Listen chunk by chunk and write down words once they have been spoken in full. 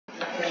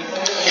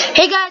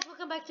Hey guys,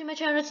 welcome back to my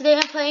channel. Today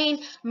I'm playing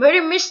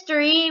Murder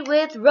Mystery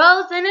with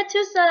Rose and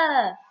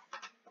Atoosa.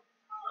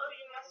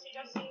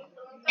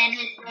 And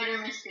it's Murder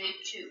Mystery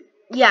 2.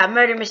 Yeah,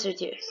 Murder Mystery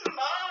 2.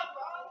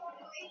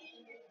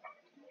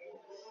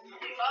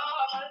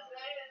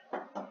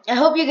 I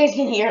hope you guys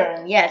can hear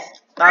him. Yes.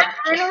 I'm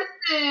innocent.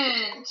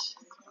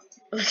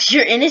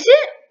 You're innocent?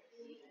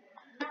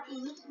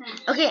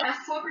 Okay. I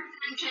have 4%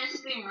 chance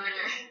to be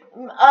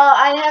murder.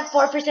 I have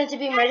 4% to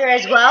be murder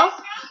as well.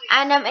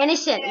 And I'm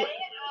innocent. Who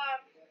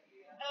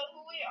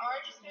we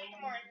are, just make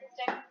it more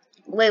interesting.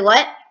 Wait,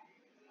 what?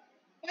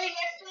 Wait,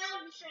 next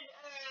time we should,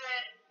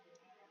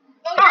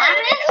 Oh, I'm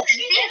innocent.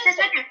 See, it says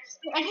right there.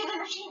 Enter the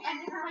machine, now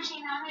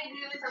I'm gonna do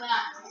it for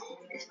that.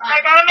 It's fine.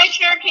 I gotta make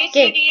sure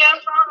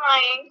KCDF's not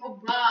lying. Oh,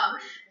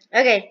 gosh.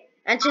 Okay,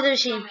 enter the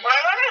machine. Why won't it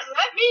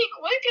let me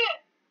click it?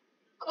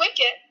 Click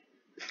it.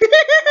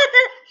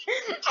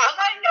 How do I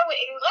know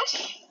English?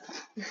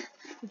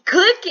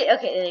 Click it.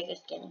 Okay, there you go,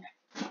 scanning.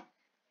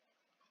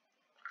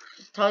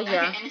 Told ya.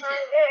 Okay,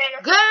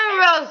 innocent. Go,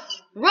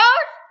 Rose.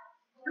 Rose?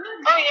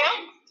 Oh, yeah?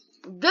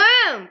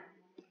 Go.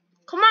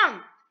 Come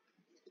on.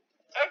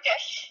 Okay.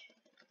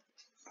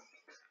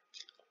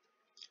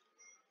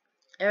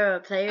 Error,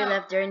 player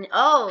left during.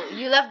 Oh,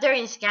 you left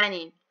during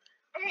scanning.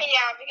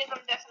 Yeah, because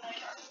I'm definitely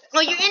not.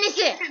 Oh, you're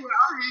innocent. We're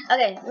all innocent.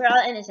 Okay, we're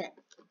all innocent.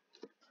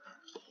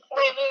 Wait,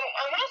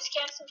 I'm gonna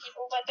scan some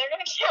people, but they're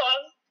gonna kill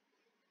us.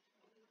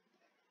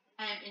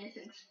 I am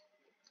innocent.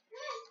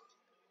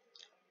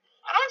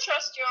 I don't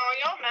trust y'all.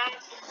 Y'all mad.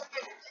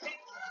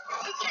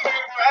 She's a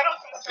murderer. I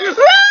don't trust her.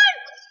 Run!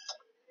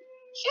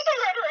 She's a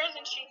murderer,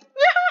 isn't she?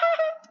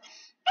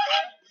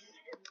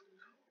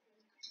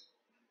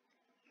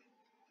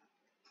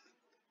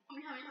 Tell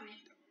me.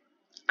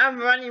 I'm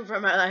running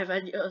for my life,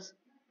 adios.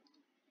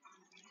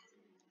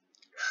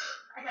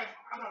 Okay.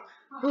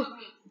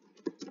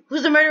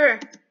 Who's the murderer?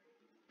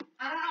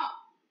 I don't know.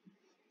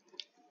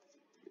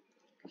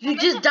 You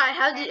just died.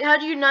 How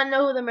do you not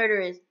know who the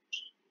murderer is?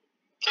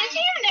 Can't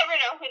you never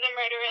know who the I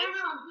murderer don't is?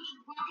 know. We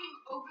should walking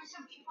over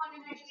some people and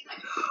then they're just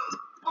like,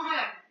 oh my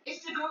god,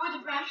 it's the girl with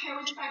the brown hair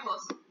with the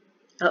freckles.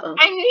 Uh-oh.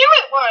 I knew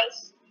it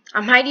was.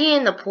 I'm hiding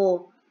in the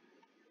pool.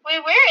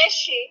 Wait, where is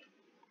she?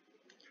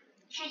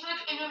 She's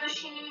like in the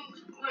machine.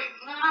 Wait,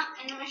 no, not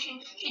in the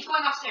machine. She's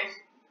going upstairs.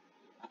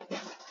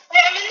 Wait,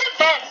 I'm in the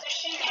vents. Is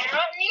she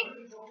near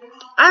me?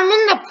 I'm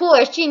in the pool.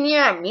 Is she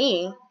near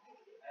me?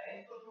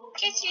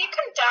 Casey, you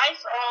can die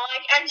for all.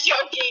 I'm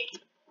joking.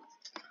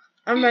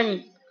 I'm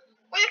running.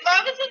 Wait,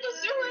 Bob is in the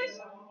sewers.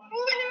 Wait,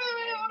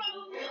 hold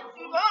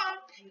on. Bob.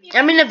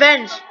 I'm in the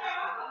bench.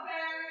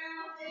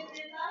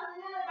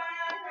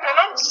 I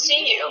don't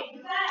see you.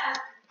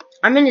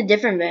 I'm in a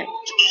different bench.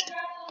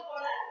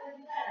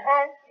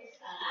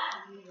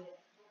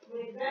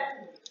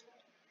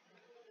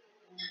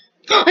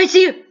 I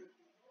see you.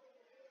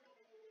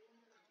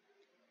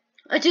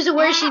 Atoosa,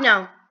 where is she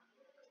now?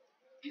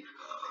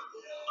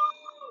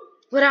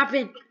 What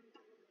happened?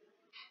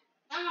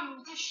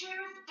 The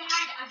sheriff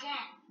died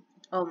again.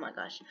 Oh my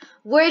gosh.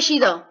 Where is she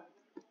though?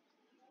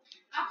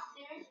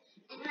 Upstairs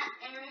in that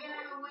area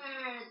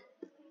where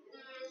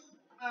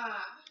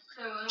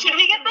there's Should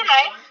we get the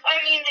knife? I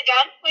mean the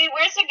gun. Wait,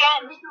 where's the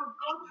gun? Go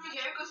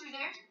through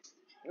there.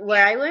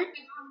 Where I went?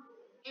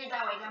 Yeah,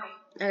 that way.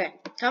 Okay,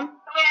 come.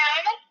 Where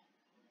am I?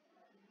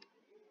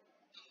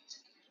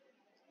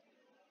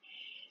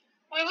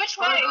 Wait, which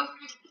way?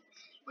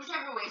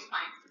 Whichever way is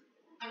fine.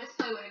 I just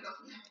tell you where to go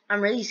from there.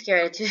 I'm really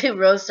scared to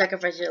Rose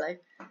sacrifice your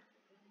life.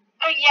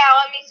 Oh yeah,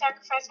 let me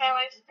sacrifice my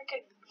life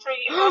for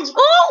you.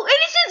 Oh,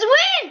 innocents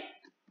win!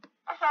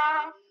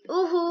 Uh-huh.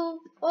 Ooh,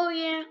 oh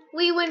yeah.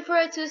 We win for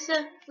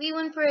Atoosa. We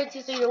win for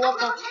Atoosa. You're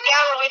welcome. Yeah,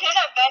 well, we did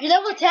a bet. You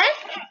level 10?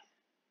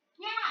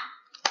 Yeah.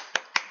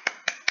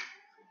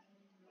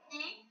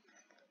 See?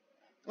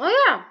 Oh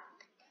yeah.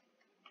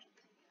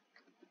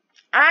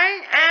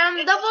 I am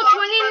level 20.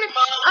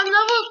 I'm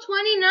level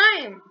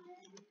 29.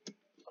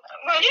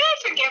 Why did I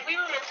forget we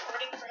were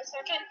recording for a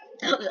second?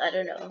 I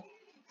don't know.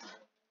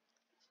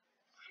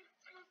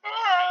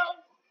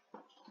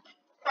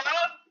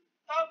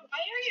 Bob,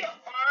 why are your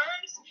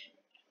arms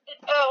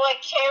like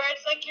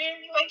carrots, like your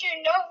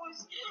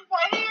nose?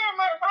 Why are your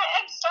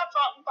arms? Stop,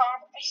 Bob.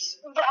 Bob, I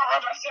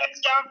said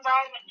stop,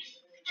 Bob.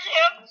 I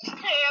have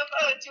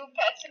 2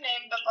 pets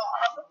named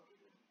Bob.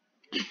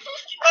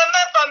 And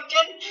my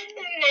pumpkin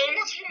name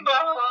is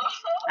Bob.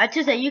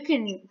 Atoosa, you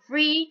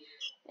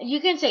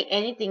can say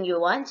anything you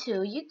want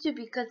to YouTube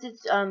because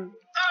it's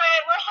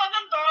Alright, we're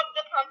having Bob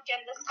the pumpkin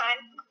this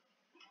time.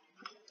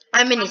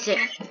 I'm innocent.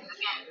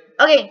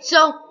 Okay,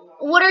 so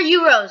what are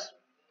you, Rose?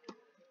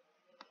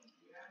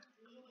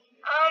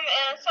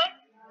 Innocent.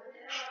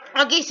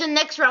 Okay, so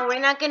next round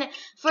we're not gonna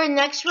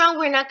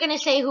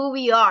say who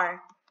we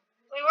are.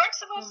 We weren't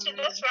supposed to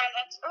this round,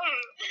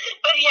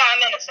 but yeah,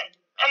 I'm innocent.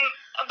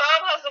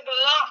 Bob has a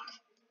Glock.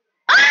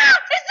 Ah!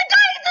 It's the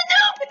guy! It's the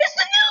noob! It's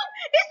the noob!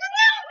 It's the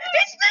noob!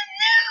 It's the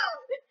noob!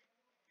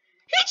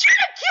 He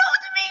tried to kill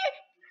me!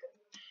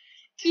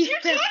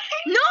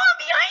 No, I'm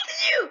behind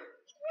you!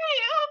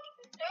 Help!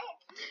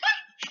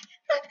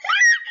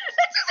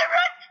 This is a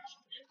run!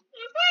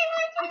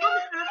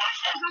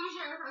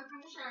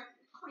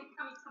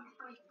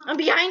 I'm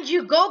behind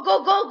you. Go,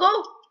 go, go,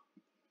 go.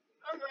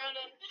 I'm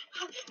running.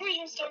 We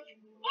just don't.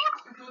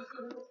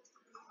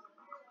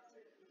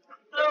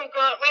 Oh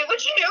god, wait,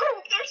 which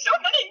noob? There's so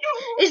many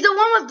noobs. It's the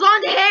one with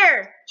blonde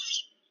hair.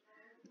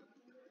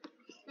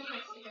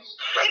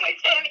 I'm like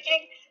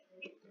panicking.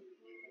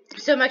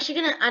 So I'm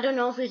actually gonna. I don't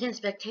know if we can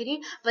spectate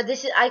it, but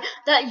this is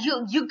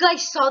you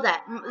guys saw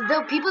that.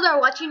 The people that are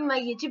watching my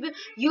YouTube,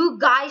 you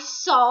guys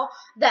saw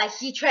that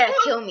he tried to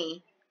kill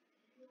me.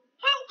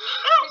 Help!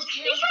 Help!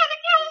 He's trying to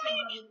kill me!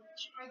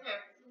 Right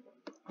there.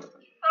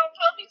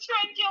 Help! He's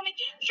trying to kill me!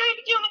 He's trying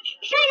to kill me!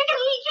 He's trying to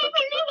kill me! He's trying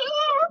to kill me!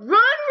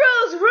 Run,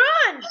 Rose,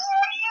 run!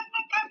 What do you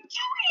think I'm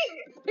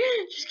doing?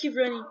 Just keep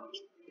running.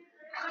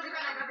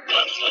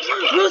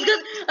 Rose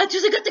got.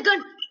 Atoosa got the gun.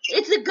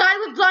 It's the guy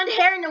with blonde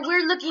hair and a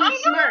weird looking I know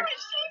smirk.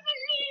 it's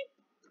chasing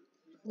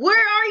me! Where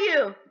are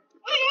you?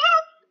 Wait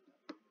up!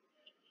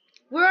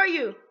 Where are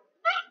you?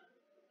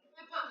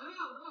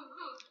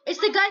 It's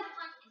the guy.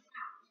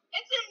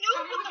 It's a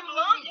noob with the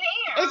blonde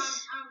hair!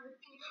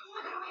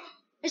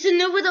 It's a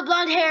noob with a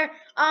blonde hair.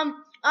 A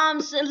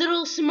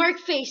little smirk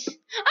face. Ah!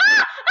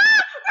 Ah!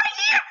 Right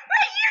here!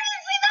 Right here!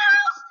 Inside the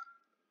house!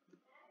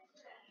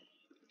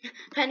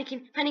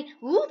 Panicking, panic.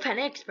 Ooh,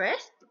 Panic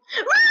Express.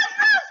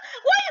 Rose!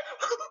 What?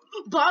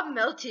 Bob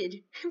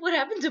melted. What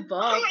happened to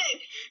Bob? Wait,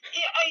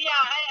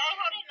 yeah, I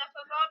had enough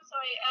of Bob, so I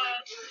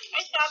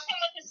stabbed him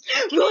with a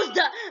stick. Rose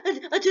died.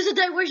 Atoosa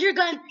died. Where's your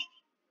gun?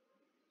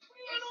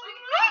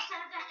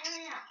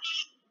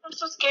 I'm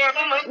so scared.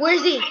 I'm like,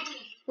 Where's he?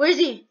 Where's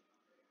he?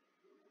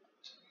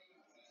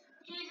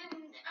 He's in the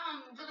living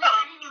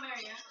room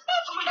area.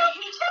 Oh my god,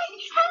 he's help!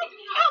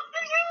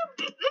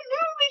 The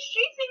noob is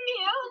chasing me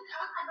out.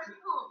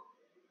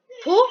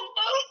 Pool?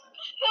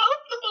 Help!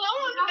 The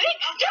blonde thing!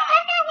 Get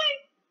right that way!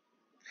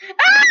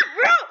 Ah,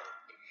 bro!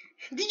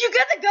 Did you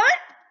get the gun?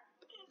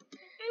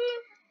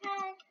 No.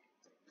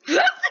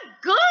 Grab the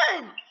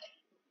gun!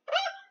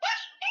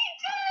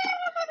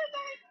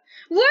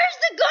 Where's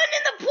the gun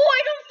in the pool?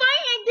 I don't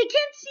find it. They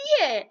can't see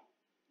it.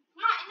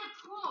 Not in the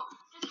pool.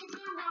 Just keep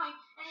going that way.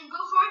 And then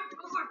go for it.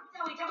 Go for it.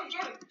 That way.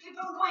 Keep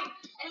on going.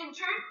 And then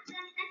turn.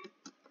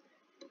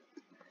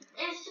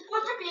 It's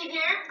supposed to be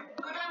there.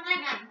 Go down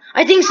there again.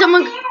 I think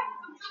someone. Took it.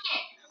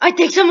 I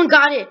think someone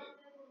got it.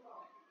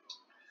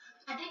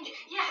 I think,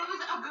 yeah, it was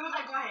a girl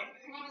that got it.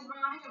 Her name is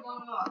Veronica,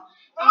 blah, blah, blah.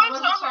 Oh, Rose it's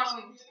is over.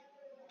 following.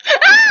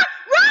 Ah!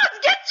 Rose,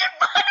 get your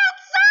butt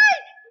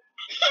outside!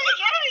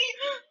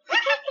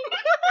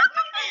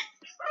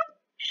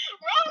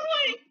 Wrong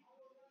way!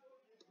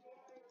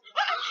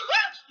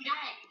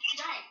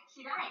 She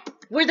died.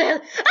 Where the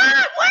hell?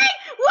 Ah! Wait!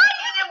 Why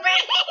did you bring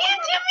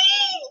it to me?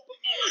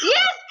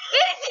 Yes!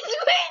 Innocence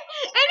win!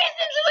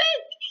 Innocence win!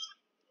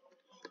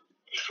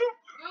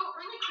 No,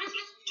 early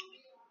Christmas.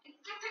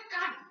 Get the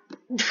gun.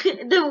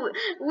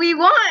 We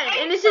won!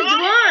 Innocence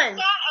I won! thought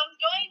I was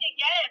going to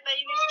get it, but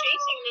he was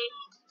chasing me.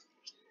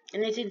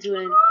 Innocence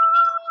win.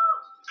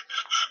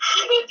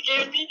 That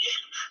scared me.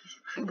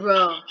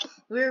 Bro,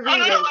 we're I don't really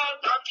know good. why I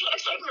was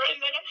dancing for a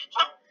minute.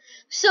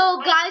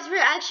 So guys, we're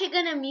actually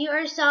gonna mute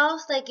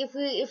ourselves. Like if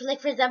like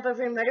for example, if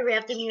we're murder, we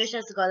have to mute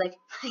ourselves to go like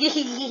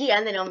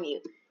and then I'll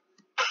mute.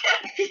 I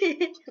can't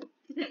do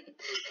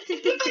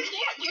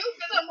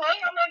because I'm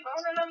laying on my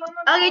phone and I'm on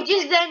my Okay, phone.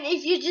 just then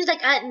if you just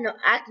like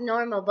act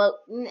normal, but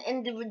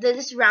in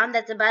this round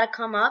that's about to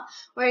come up,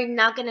 we're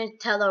not gonna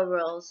tell our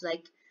rules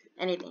like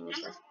anything. It's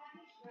just.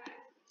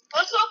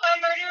 Also, if I'm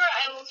murderer,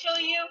 I will kill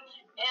you,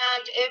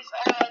 and if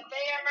they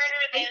are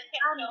murderer, they can't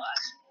kill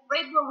us.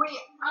 Wait,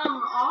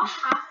 all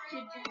have to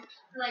do,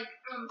 like,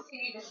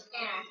 see the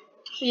scanner.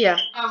 Yeah.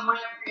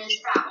 Whatever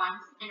is that one.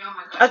 And oh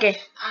my gosh. Okay.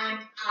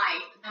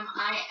 INNOC.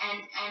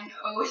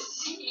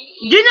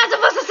 You're not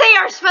supposed to say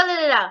or spell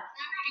it out.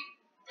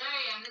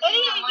 Hey,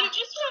 you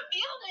just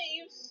revealed it,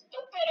 you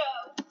stupido.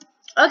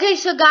 Okay,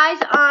 so guys,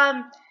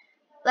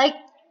 like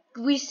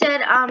we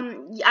said,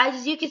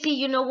 as you can see,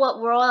 you know what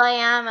role I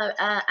am.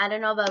 I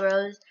don't know about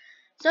Rose,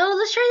 so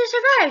let's try to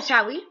survive,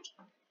 shall we? I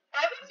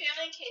have a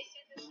feeling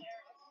Casey's the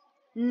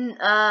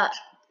sheriff.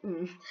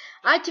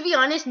 To be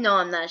honest, no,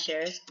 I'm not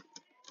sure. So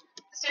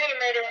you're a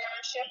murderer,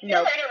 aren't you? You're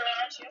Nope. a murderer,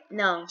 aren't you?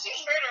 No.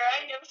 She's a murderer, I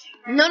know she's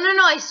a murderer.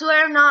 No, I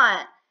swear I'm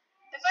not.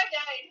 If I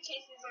die,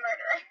 Casey's a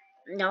murderer.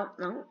 No,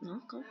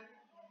 go.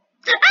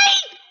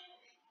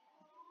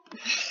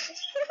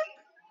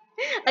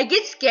 I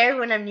get scared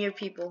when I'm near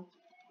people.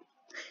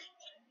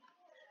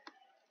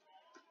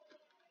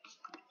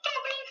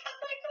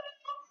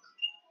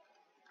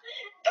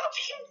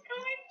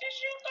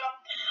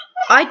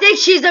 I think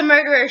she's the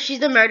murderer. She's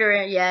the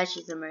murderer. Yeah,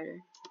 she's the murderer.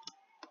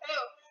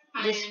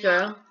 Who? This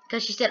girl.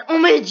 Because she said, oh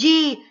my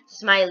G!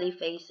 Smiley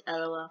face,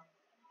 lol.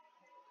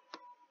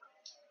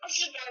 I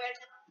should get it.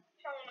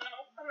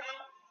 I'm out.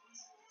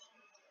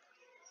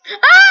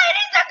 Ah, it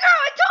is the girl!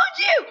 I told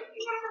you!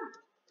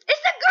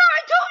 It's the girl!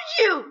 I told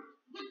you!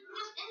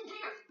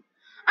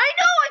 I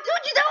know! I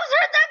told you that was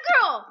her, that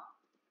girl!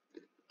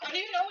 How do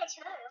you know it's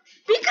her?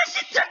 Because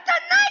she took the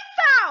knife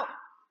out!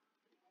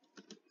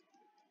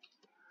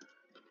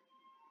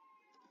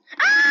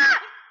 Ah!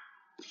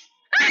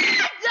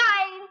 Ah!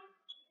 Dying!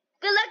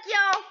 Good luck,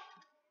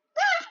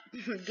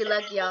 Good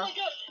luck, Oh y'all. my god,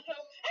 no.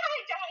 And I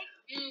died.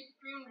 You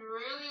screamed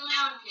really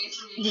loud,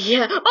 Casey.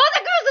 Yeah. Oh,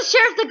 the girl's the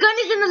sheriff. The gun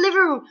is in the living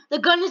room. The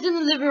gun is in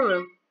the living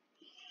room.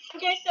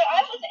 Okay, so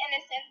I was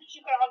innocent, but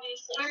you could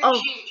obviously. Oh,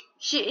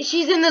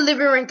 she's in the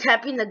living room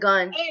tapping the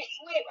gun. Wait,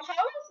 how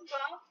is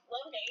Bob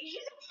floating?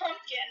 He's a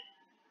pumpkin.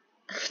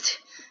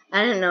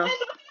 I don't know. I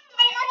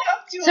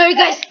have to Sorry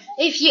guys,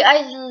 if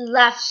I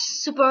laugh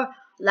super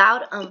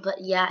loud, but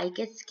yeah, I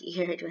get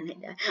scared when I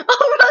die.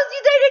 Oh, Rose,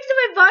 you died next to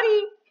my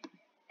body.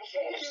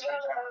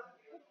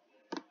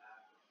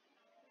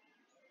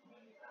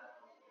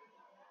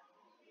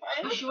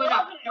 Why would She you went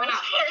have up, a went nose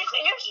up.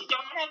 piercing if she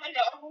don't have a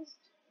nose?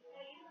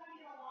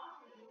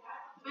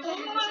 Where's Wait,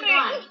 the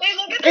gun?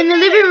 look at In the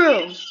living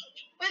room,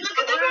 Wait, look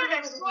at the gun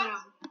next to us.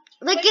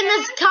 like in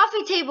this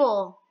coffee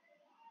table.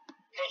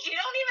 She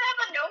don't even have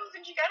a nose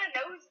and she got a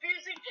nose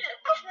piercing.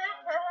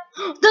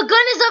 The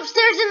gun is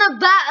upstairs in the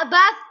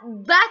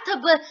bathtub,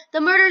 but the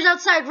murder's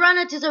outside. Run,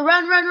 Atoosa,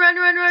 run.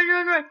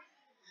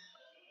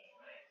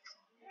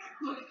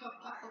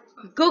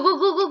 Go.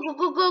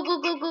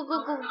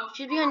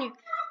 She's behind you.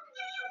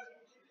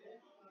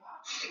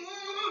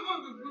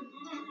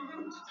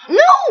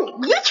 No,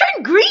 you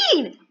turned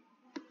green.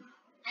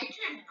 I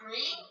turned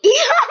green?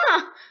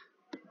 Yeah.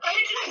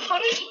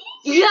 Funny.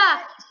 Yeah,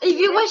 if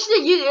you watch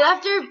the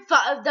after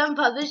done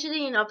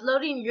publishing and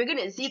uploading, you're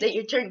gonna see that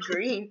you turn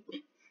green.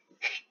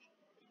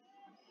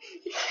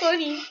 It's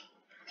funny.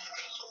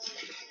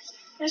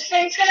 This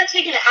thing's gonna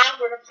take an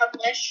hour to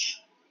publish.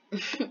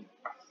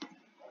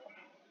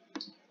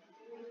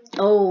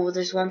 Oh,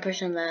 there's one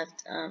person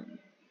left.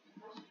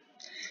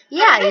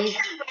 Yeah, Bob, he's,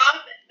 if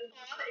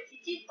you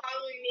keep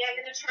following me, I'm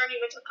gonna turn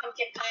you into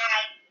pumpkin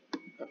pie.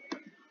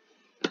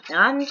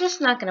 I'm just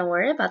not gonna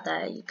worry about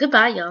that.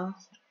 Goodbye, y'all.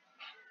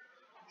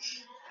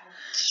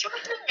 Did you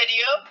make the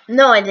video?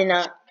 No, I did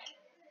not.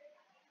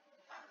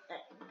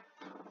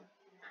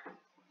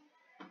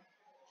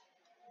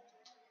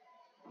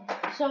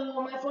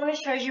 So my phone is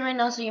charging right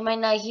now, so you might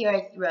not hear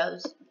it,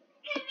 Rose.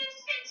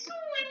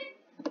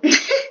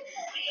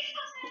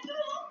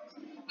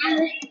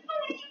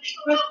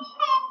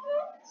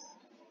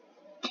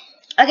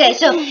 Okay,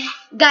 so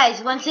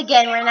guys, once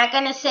again, we're not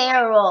gonna say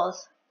our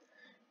roles.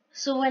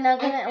 So we're not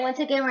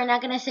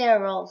gonna say our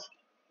roles.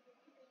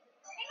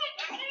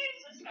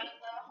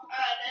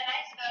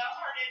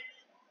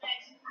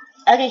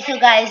 Okay, so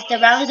guys, the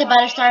round is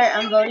about to start.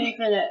 I'm voting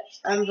for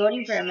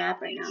a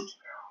map right now.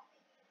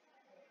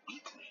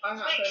 I'm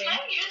not Wait, voting. can I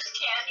use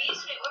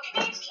candies? Wait, what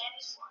can I use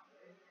candies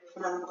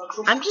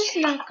for? I'm just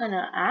not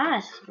gonna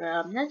ask, bro.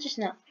 I'm not just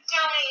not.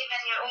 Tell me even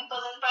your Oompa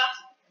Loompa.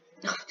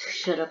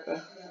 Shut up, bro.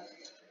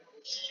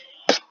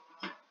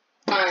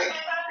 Alright.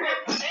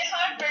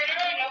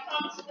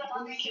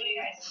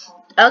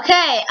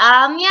 Okay,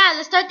 yeah,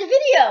 let's start the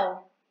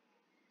video.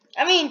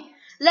 I mean,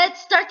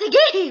 let's start the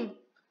game.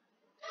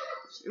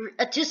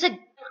 Atoosa,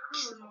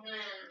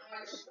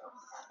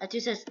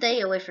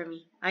 stay away from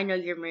me. I know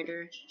you're a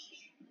murderer.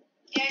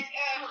 Yeah,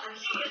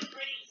 she is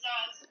pretty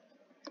sus.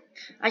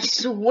 I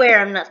swear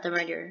I'm not the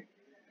murderer.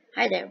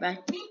 Hi there, bye.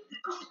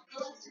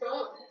 Let's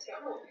go.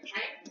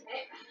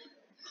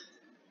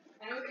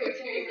 I don't care if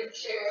you're even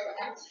scared, but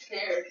I'm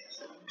scared.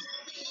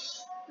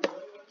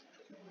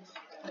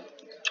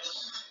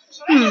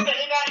 So I'm really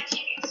bad at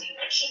keeping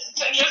secrets,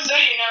 just so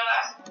you know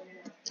that.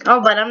 Oh,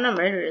 but I'm the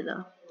murderer,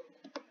 though.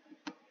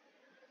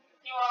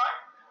 You are?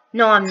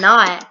 No, I'm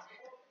not.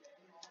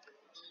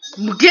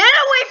 Get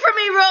away from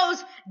me,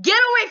 Rose! Get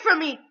away from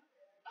me!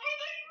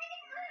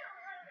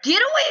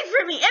 Get away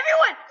from me!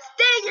 Everyone,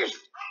 stay in your... I died.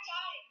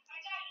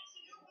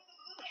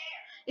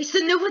 It's It's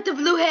the noob with the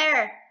blue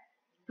hair. the noob with the blue hair.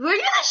 Were you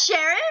the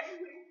sheriff? No, I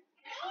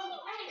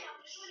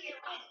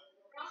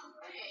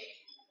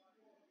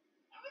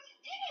was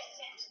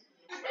innocent.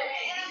 And I'm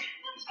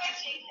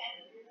touching him.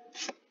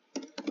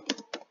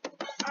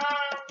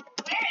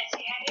 Where is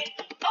he?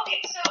 Okay,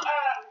 so,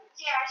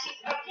 yeah,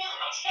 she's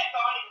apparently dead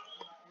body.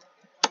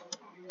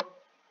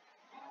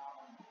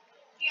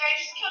 Yeah, I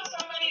just killed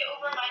somebody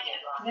over my dead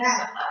body.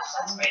 Yeah. So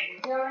that's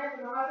great.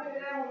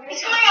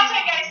 He's going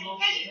outside, guys. He's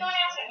going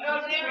outside.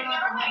 No, never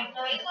mind.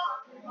 He's on.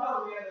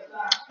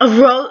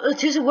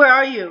 Atoosa, where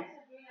are you?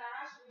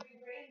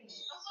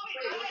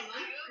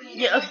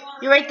 Yeah, okay,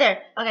 you're right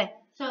there. Okay,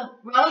 so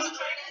Rose.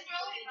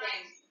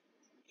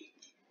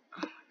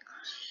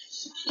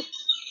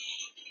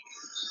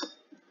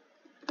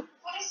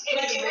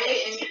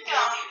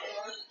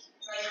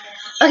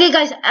 Okay,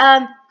 guys.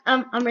 I'm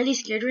really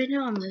scared right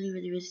now. I'm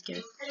really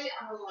scared.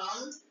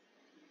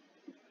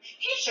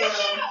 He's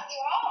just on the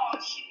wall.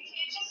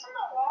 He's just on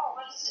the wall.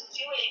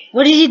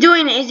 What is he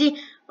doing? What is he doing? Is he?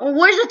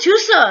 Where's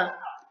Atoosa?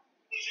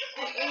 He's just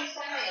on the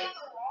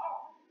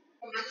wall.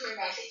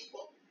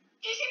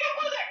 Casey, don't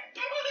go there.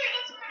 Don't go there.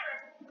 That's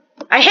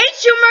murder. I hate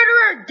you,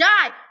 murderer!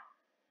 Die!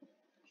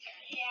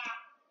 Yeah.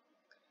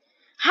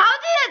 How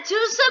did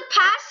Atoosa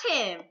pass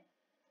him?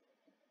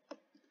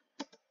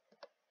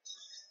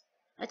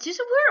 Atoosa,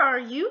 where are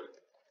you?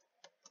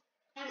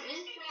 I'm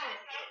inside.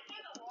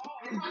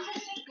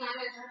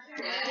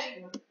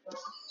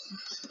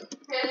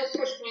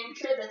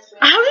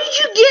 How did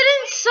you get in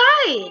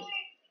outside.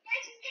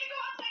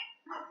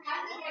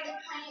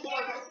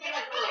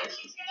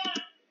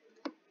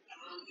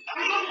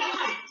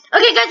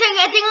 Okay, guys,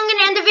 I think I'm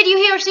gonna end the video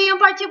here. See you in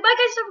part 2. Bye,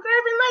 guys.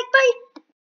 Subscribe and like. Bye.